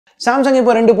Samsung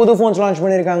இப்போ ரெண்டு புது phones launch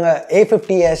பண்ணிருக்காங்க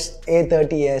A50S,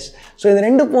 A30S. So இந்த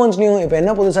ரெண்டு phonesலயும் இப்போ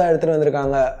என்ன புதுசா எடுத்துட்டு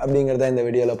வந்திருக்காங்க அப்படிங்கறத இந்த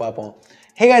வீடியோல பாப்போம்.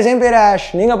 Hey guys, I'm Ash.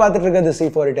 நீங்க பார்த்துட்டு இருக்கிறது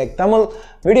C4 Tech தமிழ்.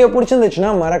 வீடியோ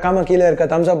பிடிச்சிருந்துச்சுனா மறக்காம கீழ இருக்க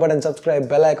thumbs up button, subscribe,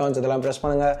 bell icons இதெல்லாம் பிரஸ்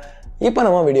பண்ணுங்க. இப்போ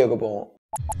நம்ம வீடியோக்கு போவோம்.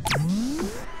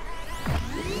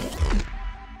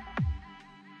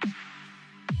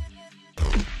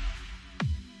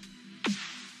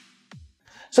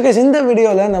 So guys, இந்த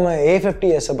வீடியோல நம்ம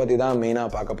A50S பத்தி தான் மெயினா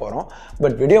பார்க்க போறோம்.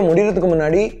 பட் வீடியோ முடியறதுக்கு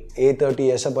முன்னாடி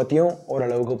A30S பத்தியும்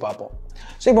ஓரளவுக்கு பார்ப்போம்.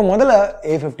 So இப்போ முதல்ல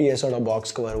A50S ஓட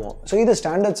பாக்ஸ்க்கு வருவோம். So இது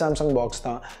ஸ்டாண்டர்ட் Samsung பாக்ஸ்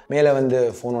தான். மேலே வந்து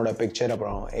ஃபோனோட பிக்சர்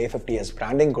அப்புறம் A50S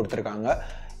பிராண்டிங் கொடுத்துருக்காங்க.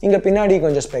 இங்க பின்னாடி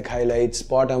கொஞ்சம் ஸ்பெக் ஹைலைட்ஸ்,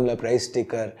 பாட்டம்ல பிரைஸ்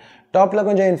ஸ்டிக்கர், டாப்ல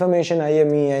கொஞ்சம் இன்ஃபர்மேஷன்,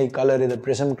 IMEI, கலர், இது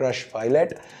பிரிசம் கிரஷ்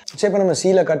ஹைலைட். சரி, இப்போ நம்ம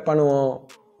சீலை கட் பண்ணுவோம்.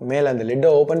 மேலே அந்த லிட்டை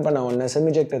ஓப்பன் பண்ண உடனே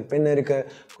செமிஜெக்டர் பின் இருக்குது,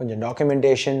 கொஞ்சம்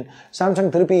டாக்குமெண்டேஷன்.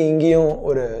 சாம்சங் திருப்பி இங்கேயும்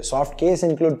ஒரு சாஃப்ட் கேஸ்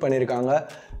இன்க்ளூட் பண்ணியிருக்காங்க.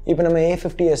 இப்போ நம்ம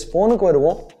A50S ஃபோனுக்கு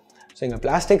வருவோம். ஸோ இங்கே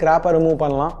பிளாஸ்டிக் ரேப்பை ரிமூவ்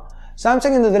பண்ணலாம்.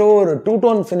 சாம்சங் இந்த தடவை ஒரு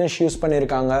 2-tone ஃபினிஷ் யூஸ்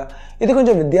பண்ணியிருக்காங்க. இது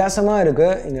கொஞ்சம் வித்தியாசமாக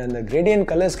இருக்குது. இங்கே அந்த கிரேடியன்ட்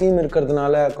கலர் ஸ்கீம்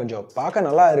இருக்கிறதுனால கொஞ்சம் பார்க்க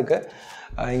நல்லா இருக்குது.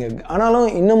 இங்கே ஆனாலும்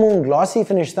இன்னமும் கிளாசி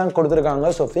ஃபினிஷ் தான் கொடுத்துருக்காங்க.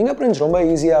 ஸோ ஃபிங்கர் பிரிண்ட்ஸ் ரொம்ப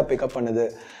ஈஸியாக பிக்கப் பண்ணுது.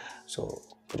 ஸோ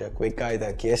கொஞ்சம் குயிக்காக இதை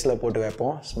கேஸில் போட்டு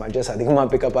வைப்போம், ஸ்மட்ஜஸ் அதிகமாக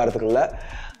பிக்கப் ஆகிறதுக்குள்ள.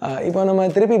 இப்போ நம்ம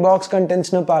திருப்பி பாக்ஸ்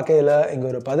கண்டென்ட்ஸ்னு பார்க்கல, இங்கே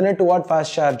ஒரு 18 வாட்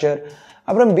ஃபாஸ்ட் சார்ஜர்,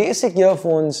 அப்புறம் பேசிக்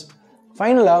இயர்ஃபோன்ஸ்,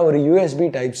 ஃபைனலாக ஒரு USB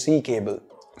Type-C cable.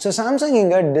 So Samsung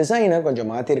இங்கே டிசைனை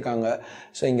கொஞ்சம் மாற்றிருக்காங்க.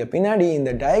 ஸோ இங்கே பின்னாடி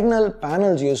இந்த டயக்னல்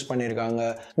பேனல்ஸ் யூஸ் பண்ணியிருக்காங்க.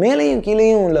 மேலேயும்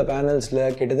கீழேயும் உள்ள பேனல்ஸில்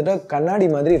கிட்டத்தட்ட கண்ணாடி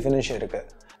மாதிரி ஃபினிஷ் இருக்குது.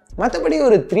 மற்றபடி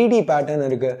ஒரு 3D பேட்டர்ன்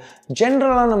இருக்குது.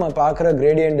 ஜென்ரலாக நம்ம பார்க்குற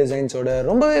கிரேடியன்ட் டிசைன்ஸோட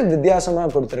ரொம்பவே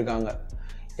வித்தியாசமாக கொடுத்துருக்காங்க.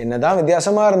 என்னதான்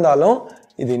வித்தியாசமாக இருந்தாலும்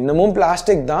இது இன்னமும்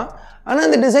பிளாஸ்டிக் தான், ஆனால்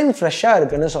இந்த டிசைன் ஃப்ரெஷ்ஷாக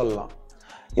இருக்குன்னு சொல்லலாம்.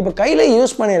 இப்போ கையில்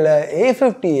யூஸ் பண்ணல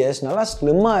A50S நல்லா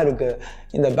ஸ்லிம்மாக இருக்குது.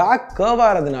 இந்த பேக் கர்வ்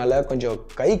ஆகிறதுனால கொஞ்சம்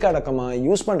கை கடக்கமாக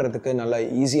யூஸ் பண்ணுறதுக்கு நல்லா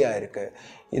ஈஸியாக இருக்குது.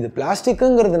 இது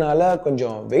பிளாஸ்டிக்குங்கிறதுனால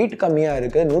கொஞ்சம் வெயிட் கம்மியாக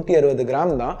இருக்குது, 160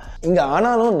 கிராம் தான் இங்கே.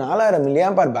 ஆனாலும் 4000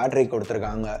 mAh பேட்டரி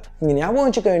கொடுத்துருக்காங்க. இங்கே ஞாபகம்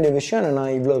வச்சுக்க வேண்டிய விஷயம் என்னென்னா,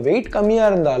 இவ்வளோ வெயிட்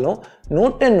கம்மியாக இருந்தாலும்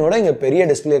Note 10ஓட இங்கே பெரிய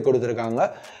டிஸ்பிளே கொடுத்துருக்காங்க.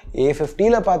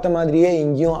 A50ல பார்த்த மாதிரியே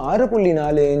இங்கேயும்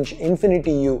 6.4 inch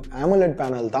Infinity U AMOLED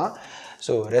panel தான்.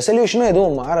 ஸோ ரெசல்யூஷனும்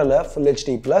எதுவும் மாறலை, Full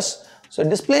HD+. ஸோ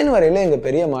டிஸ்பிளேன்னு வரையில் இங்கே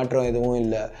பெரிய மாற்றம் எதுவும்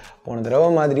இல்லை. போன தடவை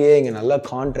மாதிரியே இங்கே நல்ல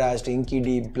கான்ட்ராஸ்ட், இங்கி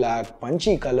டீப் பிளாக்,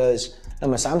 பஞ்சி கலர்ஸ்,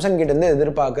 நம்ம சாம்சங் கிட்டேருந்து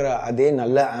எதிர்பார்க்குற அதே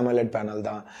நல்ல AMOLED பேனல்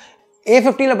தான்.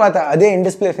 A50ல பார்த்தா அதே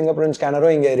இன்டிஸ்பிளே ஃபிங்கர் பிரிண்ட்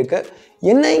ஸ்கேனரும் இங்கே இருக்குது.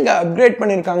 என்ன இங்கே அப்கிரேட்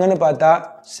பண்ணியிருக்காங்கன்னு பார்த்தா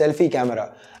செல்ஃபி கேமரா.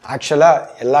 ஆக்சுவலாக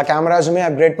எல்லா கேமராஸுமே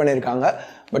அப்கிரேட் பண்ணியிருக்காங்க.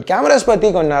 பட் கேமராஸ் பற்றி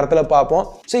கொஞ்சம் நேரத்தில் பார்ப்போம்.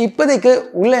 ஸோ இப்போதைக்கு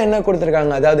உள்ளே என்ன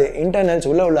கொடுத்துருக்காங்க, அதாவது இன்டர்னல்ஸ்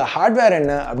உள்ள ஹார்ட்வேர்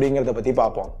என்ன அப்படிங்கிறத பற்றி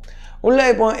பார்ப்போம். உள்ளே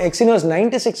இப்போ Exynos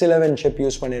 9611 சிப்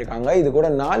யூஸ் பண்ணியிருக்காங்க. இது கூட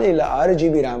 4 இல்லை 6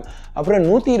 GB ரேம், அப்புறம்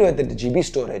 128 GB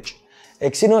ஸ்டோரேஜ்.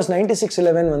 Exynos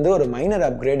 9611 வந்து ஒரு மைனர்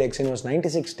அப்கிரேட் Exynos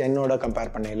 9610ஓட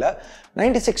கம்பேர் பண்ணல.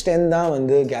 9610 தான்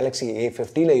வந்து Galaxy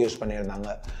A50ல யூஸ் பண்ணியிருந்தாங்க.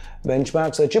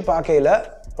 பெஞ்ச்மார்க்ஸ் வச்சு பார்க்கல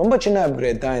ரொம்ப சின்ன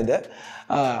அப்கிரேட் தான் இது.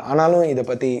 ஆனாலும் இதை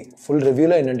பற்றி ஃபுல்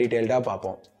ரிவ்யூவில் இன்னும் டீட்டெயில்டாக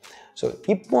பார்ப்போம். ஸோ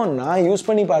இப்போ நான் யூஸ்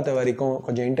பண்ணி பார்த்த வரைக்கும்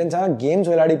கொஞ்சம் இன்டென்ஸாக கேம்ஸ்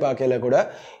விளையாடி பார்க்கல கூட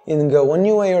இங்கே One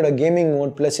UIயோட கேமிங்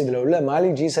மோட் ப்ளஸ் இதில் உள்ள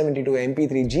Mali G72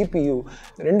 MP3 GPU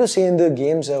ரெண்டும் சேர்ந்து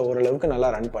கேம்ஸை ஓரளவுக்கு நல்லா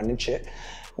ரன் பண்ணிச்சு.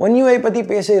 One UI பற்றி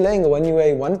பேசல. இங்கே One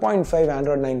UI 1.5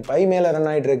 Android 9 Pie மேலே ரன்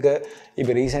ஆகிட்டு இருக்கு.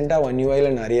 இப்போ ரீசெண்டாக One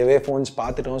UIயில் நிறையவே ஃபோன்ஸ்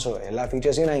பார்த்துட்டோம். ஸோ எல்லா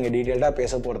ஃபீச்சர்ஸையும் நான் இங்கே டீட்டெயில்டாக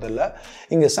பேச போகிறதில்ல.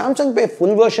 இங்கே சாம்சங் பே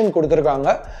ஃபுல் வெர்ஷன் கொடுத்துருக்காங்க.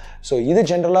 ஸோ இது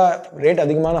ஜென்ரலாக ரேட்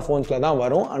அதிகமான ஃபோன்ஸில் தான்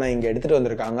வரும், ஆனால் இங்கே எடுத்துகிட்டு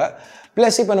வந்திருக்காங்க.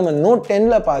 ப்ளஸ் இப்போ நம்ம Note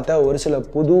 10ல் பார்த்த ஒரு சில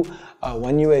புது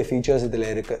One UI ஃபீச்சர்ஸ் இதில்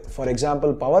இருக்குது. ஃபார்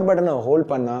எக்ஸாம்பிள், பவர் பட்டனை ஹோல்ட்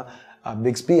பண்ணால்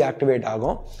Bixby ஆக்டிவேட்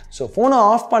ஆகும். ஸோ ஃபோனை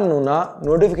ஆஃப் பண்ணணுன்னா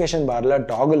நோட்டிஃபிகேஷன் பாரில்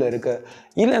டாகிள் இருக்குது.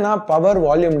 இல்லைனா பவர்,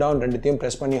 வால்யூம் டவுன் ரெண்டுத்தையும்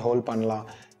ப்ரெஸ் பண்ணி ஹோல்ட் பண்ணலாம்.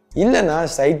 இல்லைனா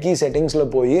சைட் கீ செட்டிங்ஸில்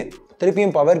போய்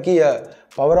திருப்பியும் பவர் கீயை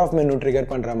பவர் ஆஃப் மெனு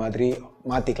ட்ரிகர் பண்ணுற மாதிரி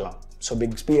மாற்றிக்கலாம். ஸோ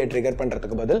Bixbyயை ட்ரிகர்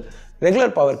பண்ணுறதுக்கு பதில்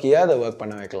ரெகுலர் பவர் கீயை அதை ஒர்க்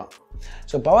பண்ண வைக்கலாம்.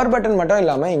 ஸோ பவர் பட்டன் மட்டும்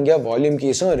இல்லாமல் இங்கே வால்யூம்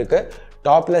கீஸும் இருக்குது.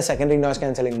 டாப்ல செகண்டரி நாய்ஸ்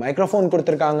கேன்சலிங் மைக்ரோஃபோன்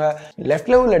கொடுத்துருக்காங்க.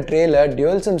 லெஃப்ட்ல உள்ள ட்ரேல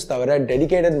டியூவல் சிம்ஸ் தவிர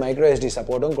டெடிகேட்டட் மைக்ரோ SD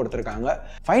சப்போர்ட்டும் கொடுத்துருக்காங்க.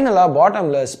 ஃபைனலாக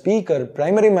பாட்டம்ல speaker,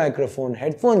 primary microphone,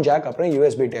 headphone jack, அப்புறம்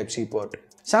USB Type-C போர்ட்.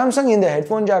 சாம்சங் இந்த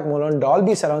ஹெட்ஃபோன் ஜாக் மூலம்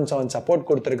டால்பி சரவுண்ட் சவுண்ட் சப்போர்ட்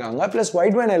கொடுத்துருக்காங்க. ப்ளஸ்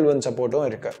வைட் L1 சப்போர்ட்டும்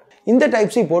இருக்குது. இந்த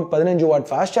Type-C board 15 watt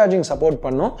fast charging support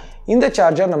பண்ணும். இந்த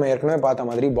சார்ஜர் நம்ம ஏற்கனவே பார்த்த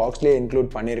மாதிரி பாக்ஸ்லேயே இன்க்ளூட்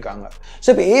பண்ணியிருக்காங்க. ஸோ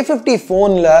இப்போ A50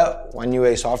 ஃபோனில் One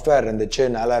UI சாஃப்ட்வேர் இருந்துச்சு,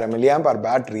 4000 mAh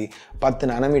பேட்டரி,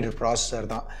 10 nm ப்ராசஸர்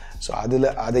தான். ஸோ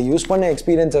அதை யூஸ் பண்ண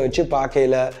எக்ஸ்பீரியன்ஸை வச்சு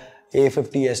பார்க்கல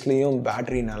A50Sலேயும்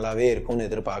பேட்டரி நல்லாவே இருக்கும்னு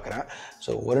எதிர்பார்க்குறேன்.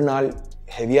 ஸோ ஒரு நாள்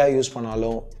ஹெவியாக யூஸ்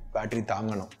பண்ணாலும் பேட்டரி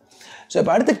தாங்கணும். ஸோ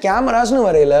இப்போ அடுத்து கேமராஸ்னு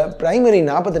வரையில் ப்ரைமரி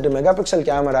 48 மெகாபிக்சல்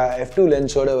கேமரா f2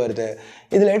 லென்ஸோடு வருது.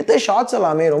 இதில் எடுத்த ஷார்ட்ஸ்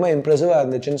எல்லாமே ரொம்ப இம்ப்ரெசிவாக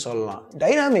இருந்துச்சுன்னு சொல்லலாம்.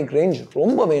 டைனாமிக் ரேஞ்ச்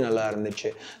ரொம்பவே நல்லா இருந்துச்சு.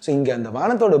 ஸோ இங்கே அந்த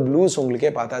வானத்தோட ப்ளூஸ்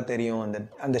உங்களுக்கே பார்த்தா தெரியும்.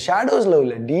 அந்த ஷேடோஸில்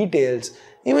உள்ள டீட்டெயில்ஸ்,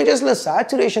 இமேஜஸில்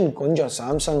சேச்சுரேஷன் கொஞ்சம்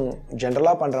சாம்சங்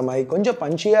ஜென்ரலாக பண்ணுற மாதிரி கொஞ்சம்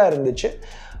பஞ்சியாக இருந்துச்சு.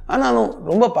 ஆனாலும்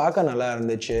ரொம்ப பார்க்க நல்லா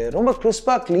இருந்துச்சு. ரொம்ப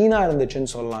கிறிஸ்பாக க்ளீனாக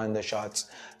இருந்துச்சுன்னு சொல்லலாம் இந்த ஷார்ட்ஸ்.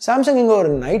 சாம்சங் இங்கே ஒரு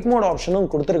நைட் மோட்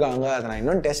ஆப்ஷனும் கொடுத்துருக்காங்க. அதை நான்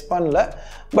இன்னும் டெஸ்ட் பண்ணல.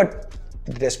 பட்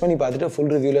டெஸ்ட் பண்ணி பார்த்துட்டு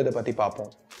ஃபுல் ரிவ்யூவில் இதை பற்றி பார்ப்போம்.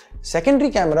 செகண்டரி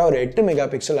கேமரா ஒரு 8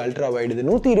 மெகாபிக்சல் அல்ட்ரா வைடு, இது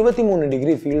 123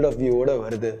 டிகிரி ஃபீல்ட் ஆஃப் வியூவோட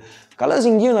வருது. கலர்ஸ்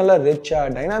இங்கேயும் நல்லா ரிச்சாக,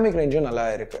 டைனாமிக் ரேஞ்சும் நல்லா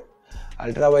இருக்குது.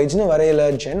 அல்ட்ரா வைட்ஸ்னு வரையில்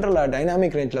ஜென்ரலாக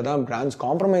டைனாமிக் ரேஞ்சில் தான் பிராண்ட்ஸ்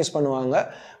காம்ப்ரமைஸ் பண்ணுவாங்க.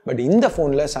 பட் இந்த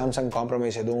ஃபோனில் சாம்சங்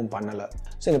காம்ப்ரமைஸ் எதுவும் பண்ணலை.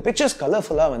 ஸோ இந்த பிக்சர்ஸ்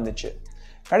கலர்ஃபுல்லாக வந்துச்சு.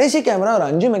 கடைசி கேமரா ஒரு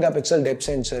 5 மெகாபிக்சல் டெப்த்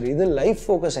சென்சர், இது லைவ்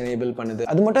ஃபோக்கஸ் எனேபிள் பண்ணுது.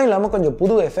 அது மட்டும் இல்லாமல் கொஞ்சம்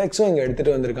புது எஃபெக்ட்ஸும் இங்கே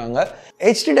எடுத்துகிட்டு வந்திருக்காங்க.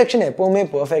 ஹெச் டிடெக்ஷன் எப்போவுமே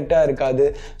பர்ஃபெக்டாக இருக்காது.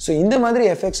 ஸோ இந்த மாதிரி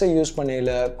எஃபெக்ட்ஸை யூஸ்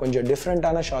பண்ணையில் கொஞ்சம்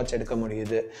டிஃப்ரெண்ட்டான ஷாட்ஸ் எடுக்க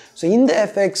முடியுது. ஸோ இந்த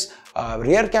எஃபெக்ட்ஸ்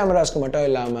ரியர் கேமராஸ்க்கு மட்டும்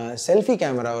இல்லாமல் செல்ஃபி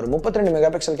கேமரா ஒரு 32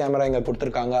 மெகாபிக்சல் கேமரா இங்கே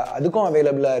கொடுத்துருக்காங்க, அதுக்கும்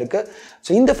அவைலபிளாக இருக்குது.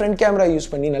 ஸோ இந்த ஃப்ரண்ட் கேமரா யூஸ்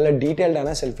பண்ணி நல்ல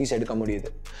டீட்டெயில்டான செல்ஃபிஸ் எடுக்க முடியுது.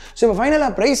 ஸோ இப்போ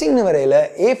ஃபைனலாக ப்ரைஸிங்னு வரையில்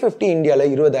A50 இந்தியாவில்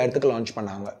 20,000க்கு லான்ச்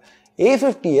பண்ணாங்க.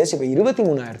 A50S இப்போ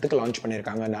 23,000க்கு லான்ச்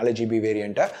பண்ணியிருக்காங்க 4GB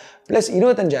வேரியண்ட்டை, ப்ளஸ்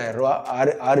 25,000 ரூபா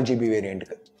 6GB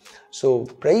வேரியண்ட்டுக்கு. ஸோ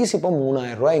ப்ரைஸ் இப்போ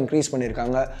 3,000 ரூபா இன்க்ரீஸ்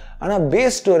பண்ணியிருக்காங்க. ஆனால்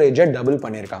பேஸ் ஸ்டோரேஜை டபுள்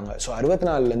பண்ணியிருக்காங்க. ஸோ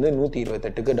 64லேருந்து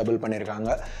 128க்கு டபுள் பண்ணியிருக்காங்க.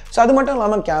 ஸோ அது மட்டும்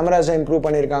இல்லாமல் கேமராஸை இம்ப்ரூவ்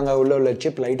பண்ணியிருக்காங்க, உள்ள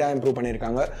சிப் லைட்டாக இம்ப்ரூவ்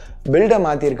பண்ணியிருக்காங்க, பில்டை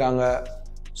மாற்றிருக்காங்க.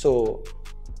 ஸோ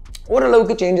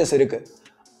ஓரளவுக்கு சேஞ்சஸ் இருக்குது.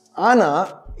 ஆனால்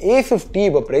A50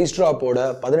 இப்போ ப்ரைஸ் ட்ராப்போட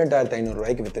 18,500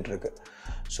 ரூபாய்க்கு வித்துட்ருக்கு.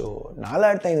 ஸோ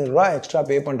 4,500 ரூபா எக்ஸ்ட்ரா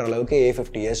பே பண்ணுற அளவுக்கு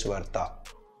A50S வர்த்தா?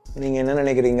 நீங்கள் என்ன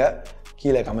நினைக்கிறீங்க?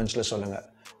 கீழே கமெண்ட்ஸில் சொல்லுங்கள்.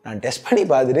 நான் டெஸ்ட் பண்ணி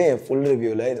பார்த்துட்டு என் ஃபுல்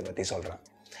ரிவ்யூவில் இதை பற்றி சொல்கிறேன்.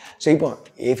 ஸோ இப்போ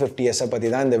A50Sஐ பற்றி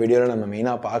தான் இந்த வீடியோவில் நம்ம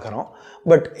மெயினாக பார்க்குறோம்.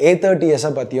 பட்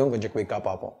A30Sஐ பற்றியும் கொஞ்சம் குயிக்காக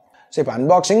பார்ப்போம். ஸோ இப்போ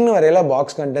அன்பாக்சிங்னு வரையில்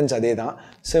பாக்ஸ் கண்டென்ட்ஸ் அதே தான்.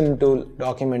 Sim tool,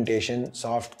 documentation,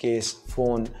 soft case,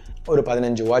 phone, ஒரு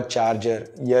 15 watt charger,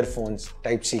 earphones,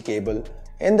 type C cable,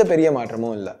 எந்த பெரிய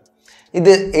மாற்றமும் இல்லை.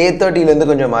 இது A30லேருந்து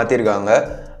கொஞ்சம் மாற்றிருக்காங்க.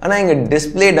 ஆனால் இங்கே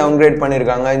டிஸ்பிளே டவுன்கிரேட்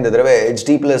பண்ணியிருக்காங்க. இந்த தடவை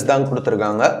HD+ தான்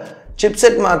கொடுத்துருக்காங்க.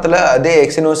 சிப்செட் மாற்றல, அதே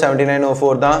Exynos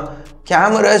 7904 தான்.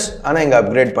 கேமராஸ் ஆனால் இங்கே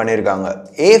அப்கிரேட் பண்ணியிருக்காங்க.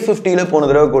 A50ல்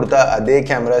போன தடவை கொடுத்தா அதே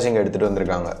கேமராஸ் இங்கே எடுத்துகிட்டு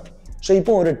வந்திருக்காங்க. ஸோ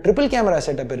இப்போ ஒரு ட்ரிபிள் கேமரா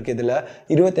செட்டப் இருக்குது. இதில்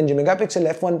 25 megapixel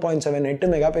f1.7,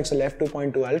 8 megapixel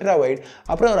f2.2 ultra wide,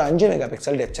 அப்புறம் ஒரு 5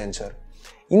 மெகாபிக்சல் டெப்த் சென்சர்.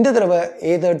 இந்த தடவை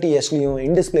A30Sலையும்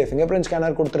இன்டிஸ்பிளே ஃபிங்கர் பிரிண்ட்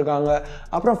ஸ்கேனர் கொடுத்துருக்காங்க.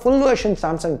 அப்புறம் ஃபுல் வெர்ஷன்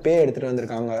சாம்சங் பே எடுத்துகிட்டு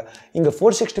வந்திருக்காங்க. இங்கே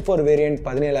 464 வேரியண்ட்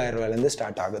 17,000 ரூபாயிலேருந்து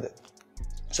ஸ்டார்ட் ஆகுது.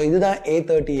 ஸோ இதுதான்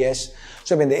A30S.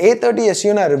 ஸோ இப்போ இந்த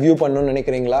A30Sயும் நான் ரிவ்யூ பண்ணணும்னு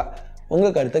நினைக்கிறீங்களா?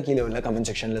 உங்கள் கருத்தை கீழே உள்ள கமெண்ட்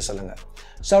செக்ஷனில் சொல்லுங்கள்.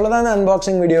 ஸோ அவ்வளோதான் இந்த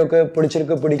அன்பாக்சிங் வீடியோக்கு.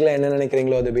 பிடிச்சிருக்கு பிடிக்கல என்ன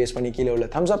நினைக்கிறீங்களோ அதை பேஸ் பண்ணி கீழே உள்ள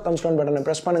தம்ஸ் அப் தம்ஸ் டவுன் பட்டனை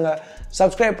ப்ரெஸ் பண்ணுங்கள்.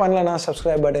 சப்ஸ்கிரைப் பண்ணலன்னா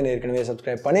சப்ஸ்கிரைப் பட்டன் ஏற்கனவே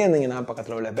சப்ஸ்கிரைப் பண்ணியிருந்தீங்கன்னா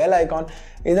பக்கத்தில் உள்ள பெல் ஐக்கான்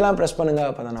இதெல்லாம் ப்ரெஸ் பண்ணுங்கள்.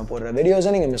 அப்போ தான் நான் போடுற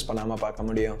வீடியோஸை நீங்கள் மிஸ் பண்ணாமல் பார்க்க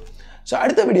முடியும். ஸோ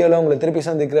அடுத்த வீடியோவில் உங்களை திருப்பி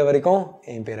சந்திக்கிற வரைக்கும்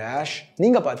என் பேர் ஆஷ்.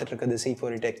 நீங்கள் பார்த்துட்டு இருக்கிறது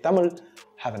C4E Tech Tamil.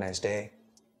 Have a nice day.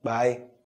 Bye.